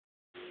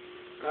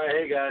Alright,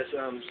 hey guys,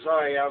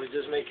 sorry, I was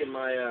just making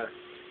my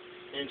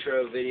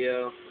intro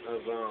video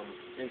of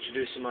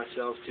introducing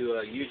myself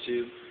to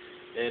YouTube,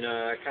 and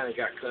I kind of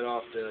got cut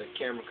off, the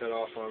camera cut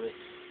off on me,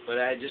 but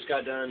I just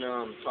got done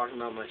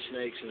talking about my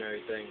snakes and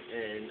everything,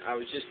 and I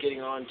was just getting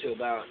on to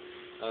about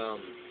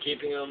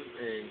keeping them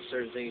and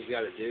certain things you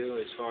got to do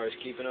as far as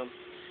keeping them,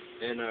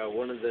 and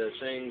one of the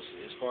things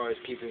as far as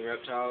keeping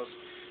reptiles,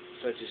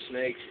 such as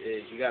snakes,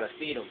 is you got to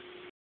feed them.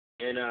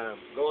 And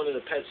going to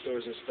the pet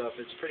stores and stuff,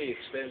 it's pretty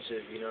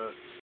expensive, you know,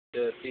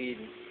 to feed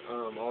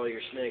all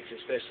your snakes,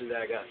 especially that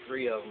I got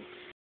 3 of them,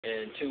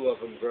 and 2 of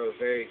them grow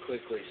very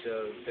quickly,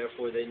 so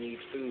therefore they need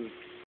food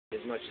as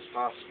much as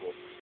possible.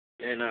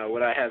 And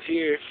what I have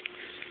here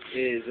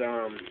is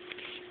I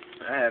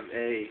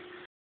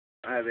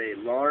have a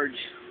large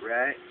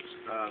rat.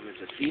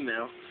 It's a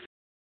female,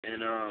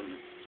 and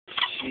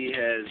she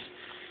has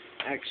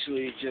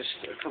actually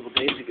just a couple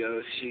days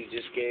ago she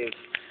just gave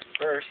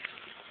birth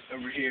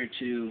over here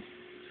to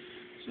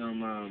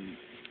some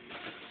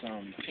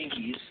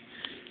pinkies,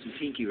 some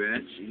pinky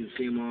rats. You can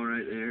see them all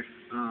right there.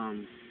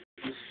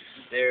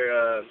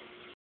 They're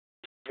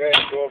very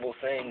adorable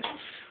things.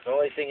 The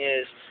only thing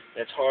is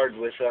that's hard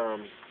with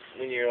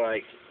when you're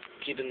like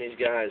keeping these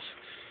guys.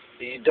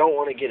 You don't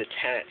want to get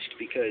attached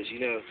because you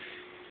know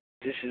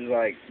this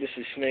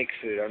is snake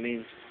food. I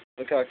mean,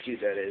 look how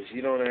cute that is.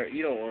 You don't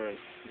want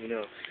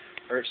to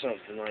hurt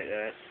something like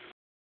that.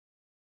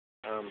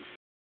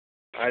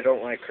 I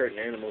don't like hurting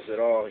animals at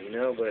all, you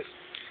know, but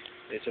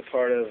it's a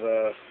part of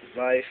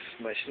life.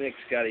 My snakes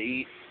got to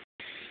eat,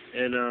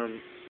 and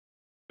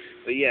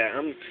but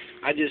yeah,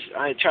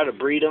 I try to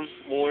breed them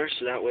more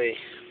so that way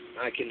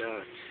I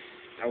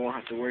won't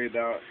have to worry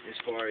about as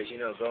far as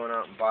going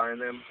out and buying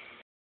them.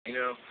 You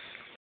know,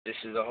 this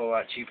is a whole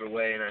lot cheaper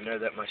way, and I know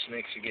that my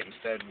snakes are getting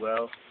fed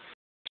well,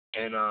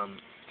 and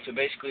so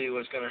basically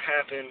what's going to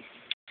happen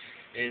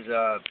is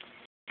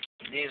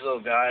these little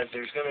guys,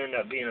 there's going to end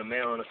up being a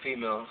male and a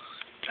female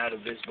out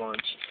of this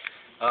bunch.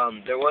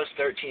 There was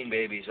 13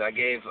 babies. I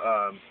gave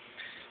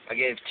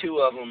 2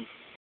 of them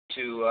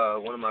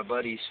to one of my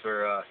buddies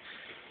for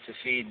to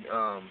feed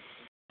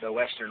the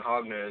western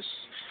hognose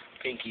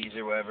pinkies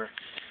or whatever.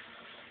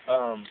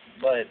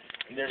 But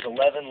there's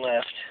 11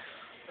 left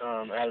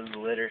out of the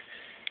litter,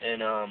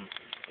 and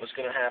what's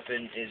going to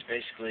happen is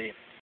basically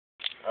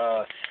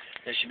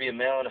there should be a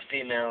male and a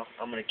female.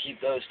 I'm going to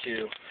keep those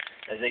 2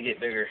 as they get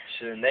bigger,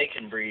 so then they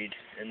can breed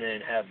and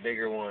then have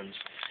bigger ones,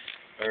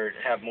 or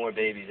have more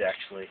babies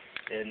actually,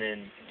 and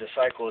then the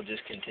cycle will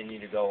just continue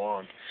to go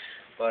on.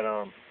 But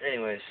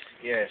anyways,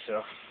 yeah,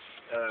 so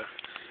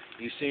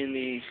you've seen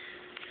the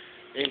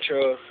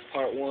intro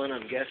part 1,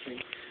 I'm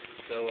guessing.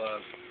 So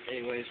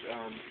anyways,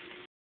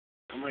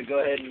 I'm gonna go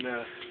ahead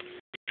and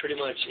pretty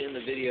much end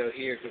the video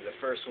here because the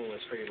first one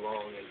was pretty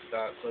long. It's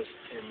about close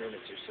to 10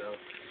 minutes or so.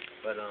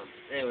 But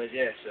anyways,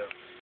 yeah, so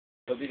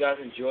hope you guys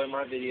enjoy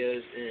my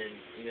videos, and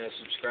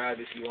subscribe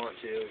if you want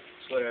to.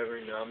 It's whatever,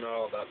 I'm not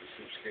all about the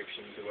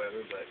subscriptions or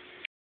whatever, but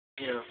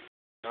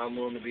I'm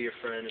willing to be your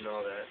friend and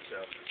all that.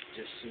 So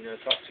just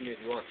talk to me if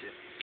you want to.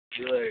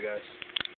 See you later, guys.